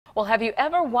Well, have you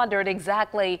ever wondered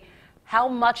exactly how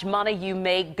much money you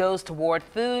make goes toward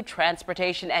food,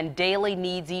 transportation, and daily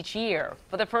needs each year?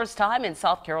 For the first time in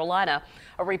South Carolina,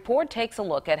 a report takes a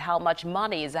look at how much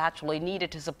money is actually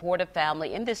needed to support a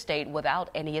family in the state without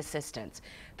any assistance.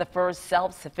 The first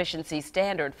self-sufficiency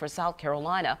standard for South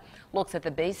Carolina looks at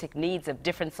the basic needs of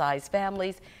different sized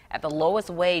families at the lowest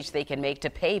wage they can make to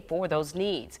pay for those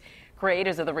needs.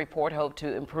 Creators of the report hope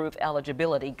to improve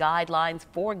eligibility guidelines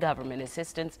for government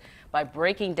assistance by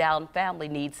breaking down family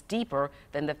needs deeper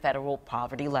than the federal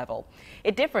poverty level.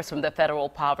 It differs from the federal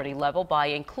poverty level by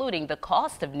including the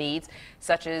cost of needs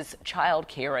such as child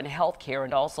care and health care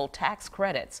and also tax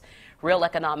credits. Real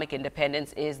economic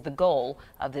independence is the goal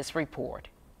of this report.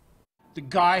 The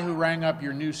guy who rang up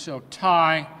your new silk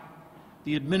tie,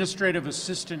 the administrative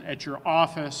assistant at your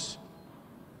office,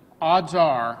 odds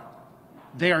are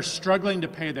they are struggling to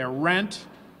pay their rent,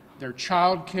 their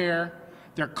child care,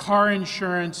 their car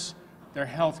insurance, their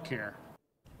health care.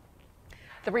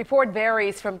 The report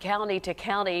varies from county to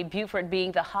county, Beaufort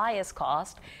being the highest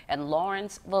cost and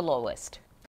Lawrence the lowest.